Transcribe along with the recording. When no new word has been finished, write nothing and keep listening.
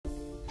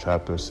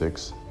Chapter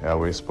 6.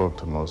 Yahweh spoke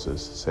to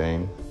Moses,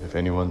 saying, If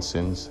anyone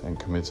sins and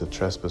commits a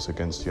trespass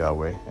against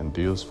Yahweh, and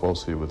deals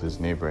falsely with his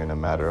neighbor in a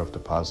matter of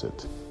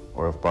deposit,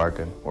 or of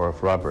bargain, or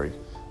of robbery,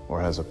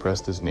 or has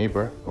oppressed his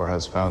neighbor, or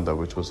has found that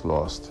which was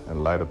lost,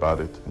 and lied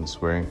about it, in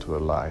swearing to a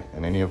lie,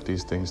 and any of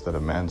these things that a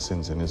man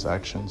sins in his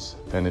actions,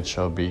 then it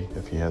shall be,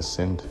 if he has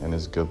sinned and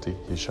is guilty,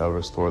 he shall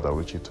restore that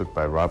which he took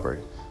by robbery,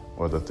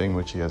 or the thing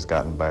which he has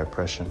gotten by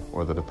oppression,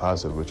 or the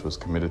deposit which was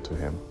committed to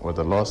him, or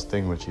the lost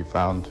thing which he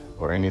found,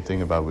 or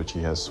anything about which he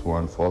has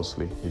sworn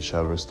falsely, he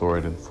shall restore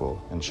it in full,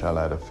 and shall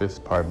add a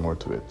fifth part more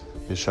to it.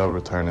 He shall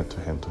return it to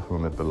him to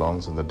whom it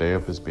belongs on the day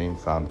of his being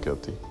found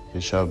guilty.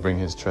 He shall bring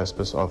his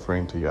trespass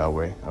offering to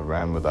Yahweh, a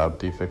ram without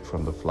defect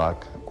from the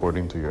flock,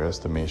 according to your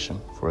estimation,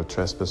 for a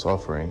trespass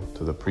offering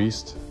to the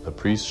priest. The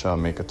priest shall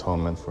make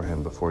atonement for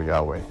him before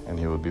Yahweh, and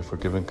he will be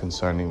forgiven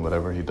concerning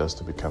whatever he does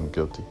to become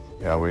guilty.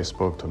 Yahweh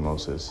spoke to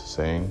Moses,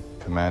 saying,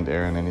 Command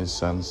Aaron and his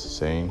sons,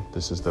 saying,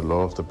 This is the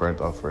law of the burnt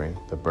offering.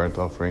 The burnt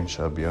offering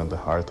shall be on the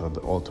hearth of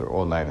the altar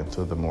all night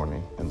until the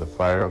morning, and the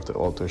fire of the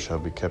altar shall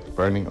be kept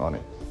burning on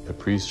it. The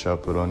priest shall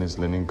put on his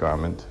linen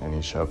garment, and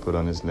he shall put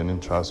on his linen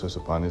trousers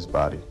upon his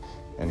body,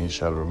 and he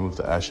shall remove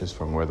the ashes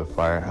from where the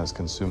fire has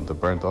consumed the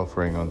burnt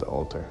offering on the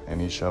altar,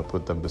 and he shall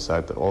put them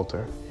beside the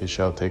altar. He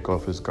shall take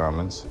off his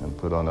garments, and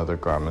put on other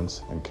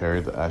garments, and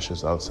carry the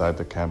ashes outside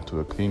the camp to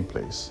a clean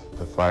place.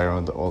 The fire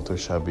on the altar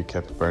shall be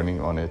kept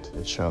burning on it,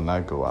 it shall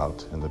not go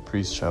out, and the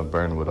priest shall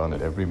burn wood on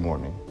it every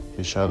morning.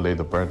 He shall lay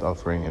the burnt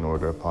offering in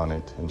order upon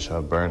it, and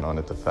shall burn on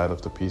it the fat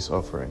of the peace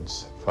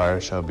offerings.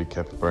 Fire shall be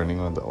kept burning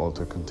on the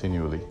altar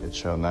continually, it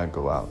shall not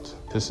go out.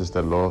 This is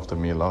the law of the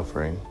meal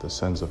offering. The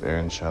sons of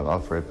Aaron shall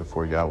offer it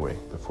before Yahweh,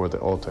 before the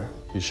altar.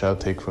 He shall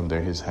take from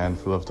there his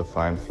handful of the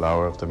fine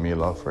flour of the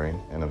meal offering,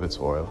 and of its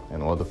oil,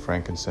 and all the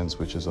frankincense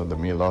which is on the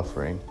meal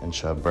offering, and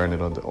shall burn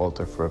it on the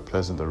altar for a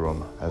pleasant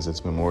aroma, as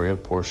its memorial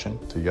portion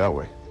to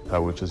Yahweh.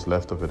 That which is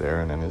left of it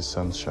Aaron and his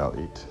sons shall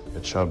eat.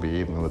 It shall be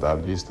eaten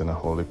without yeast in a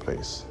holy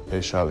place.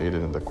 They shall eat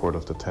it in the court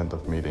of the tent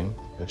of meeting.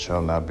 It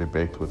shall not be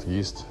baked with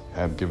yeast. I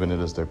have given it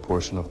as their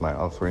portion of my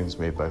offerings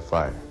made by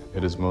fire.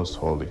 It is most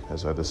holy,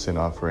 as are the sin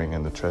offering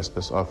and the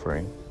trespass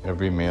offering.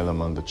 Every male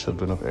among the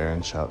children of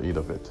Aaron shall eat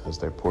of it, as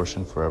their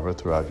portion forever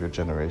throughout your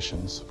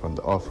generations, from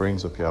the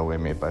offerings of Yahweh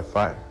made by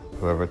fire.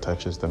 Whoever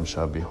touches them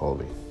shall be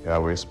holy.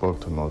 Yahweh spoke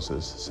to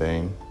Moses,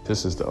 saying,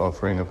 This is the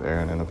offering of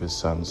Aaron and of his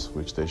sons,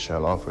 which they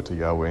shall offer to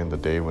Yahweh in the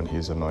day when he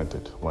is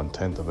anointed,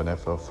 1/10 of an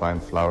ephah of fine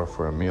flour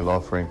for a meal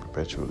offering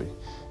perpetually,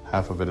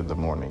 half of it in the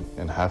morning,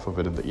 and half of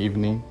it in the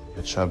evening.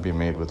 It shall be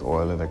made with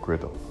oil in a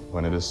griddle.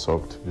 When it is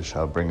soaked, you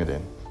shall bring it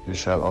in. You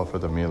shall offer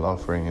the meal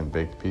offering in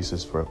baked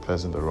pieces for a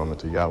pleasant aroma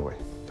to Yahweh.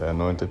 The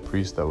anointed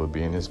priest that will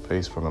be in his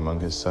place from among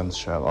his sons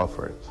shall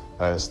offer it.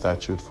 By a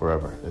statute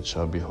forever, it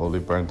shall be wholly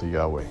burned to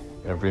Yahweh.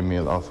 Every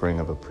meal offering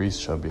of a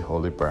priest shall be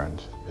wholly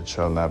burned. It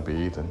shall not be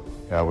eaten.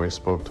 Yahweh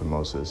spoke to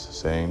Moses,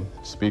 saying,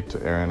 Speak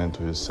to Aaron and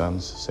to his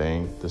sons,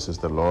 saying, This is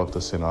the law of the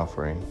sin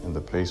offering, in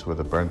the place where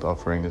the burnt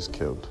offering is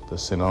killed. The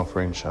sin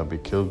offering shall be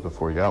killed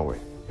before Yahweh.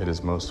 It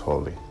is most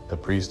holy. The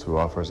priest who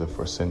offers it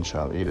for sin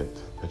shall eat it.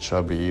 It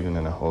shall be eaten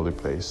in a holy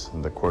place,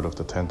 in the court of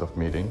the tent of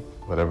meeting.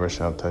 Whatever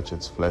shall touch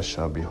its flesh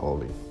shall be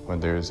holy. When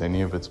there is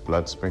any of its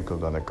blood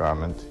sprinkled on a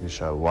garment, you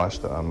shall wash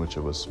the on which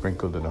it was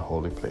sprinkled in a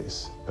holy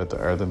place. But the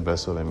earthen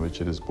vessel in which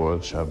it is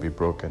boiled shall be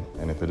broken,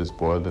 and if it is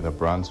boiled in a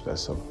bronze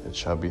vessel, it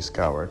shall be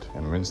scoured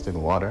and rinsed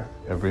in water.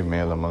 Every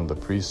male among the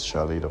priests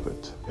shall eat of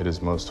it. It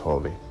is most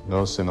holy.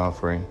 No sin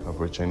offering, of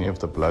which any of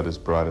the blood is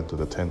brought into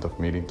the tent of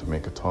meeting to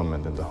make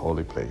atonement in the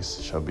holy place,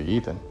 shall be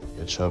eaten.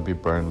 It shall be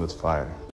burned with fire.